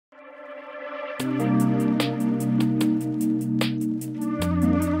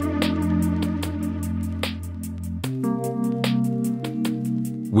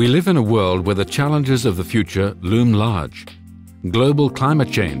We live in a world where the challenges of the future loom large. Global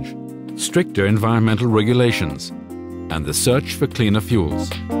climate change, stricter environmental regulations, and the search for cleaner fuels.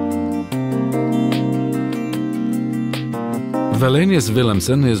 Wallenius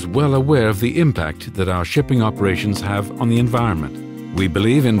Wilhelmsens is well aware of the impact that our shipping operations have on the environment. We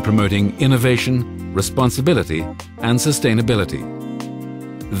believe in promoting innovation, responsibility, and sustainability.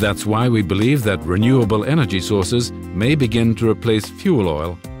 That's why we believe that renewable energy sources may begin to replace fuel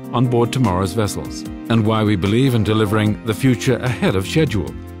oil on board tomorrow's vessels, and why we believe in delivering the future ahead of schedule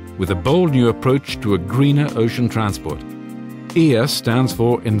with a bold new approach to a greener ocean transport. ES stands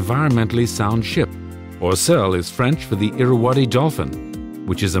for Environmentally Sound Ship. Orcelle is French for the Irrawaddy dolphin,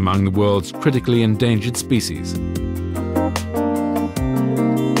 which is among the world's critically endangered species.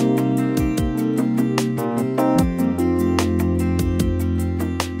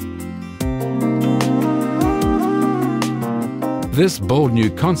 This bold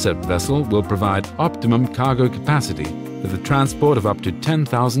new concept vessel will provide optimum cargo capacity for the transport of up to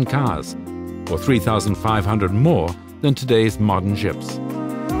 10,000 cars, or 3,500 more than today's modern ships.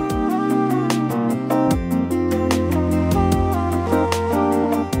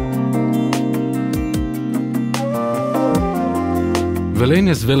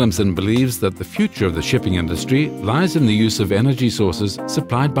 Wallenius Wilhelmsens believes that the future of the shipping industry lies in the use of energy sources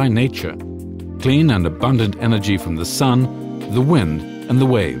supplied by nature, clean and abundant energy from the sun, the wind and the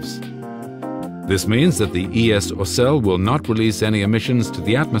waves. This means that the ES Orcelle will not release any emissions to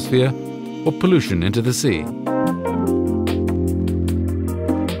the atmosphere or pollution into the sea.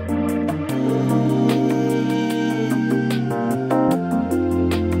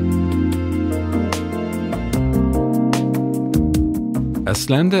 A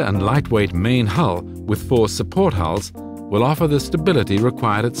slender and lightweight main hull with 4 support hulls will offer the stability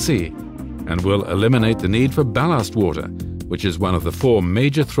required at sea and will eliminate the need for ballast water, which is one of the 4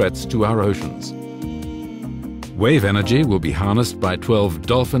 major threats to our oceans. Wave energy will be harnessed by 12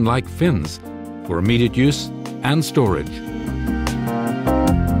 dolphin-like fins for immediate use and storage.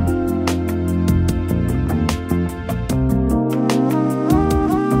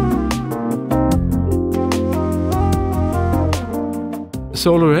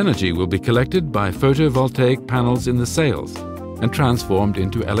 Solar energy will be collected by photovoltaic panels in the sails and transformed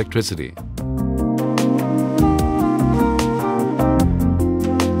into electricity.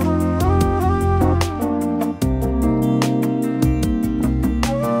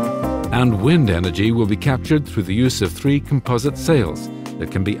 And wind energy will be captured through the use of 3 composite sails that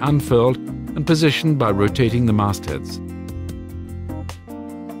can be unfurled and positioned by rotating the mastheads.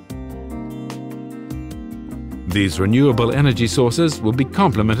 These renewable energy sources will be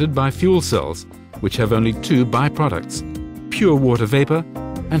complemented by fuel cells, which have only 2 byproducts: pure water vapor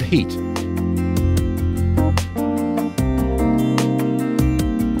and heat.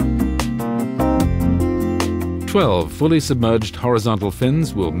 Twelve fully submerged horizontal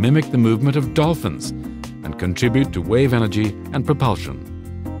fins will mimic the movement of dolphins and contribute to wave energy and propulsion.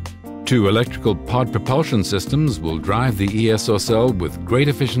 2 electrical pod propulsion systems will drive the ES Orcelle with great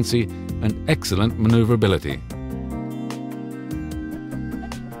efficiency and excellent maneuverability.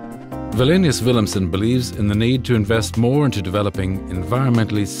 Wallenius Wilhelmsens believes in the need to invest more into developing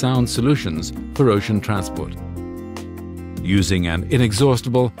environmentally sound solutions for ocean transport, using an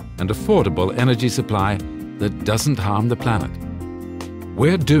inexhaustible and affordable energy supply that doesn't harm the planet.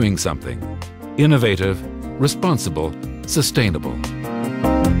 We're doing something innovative, responsible, sustainable.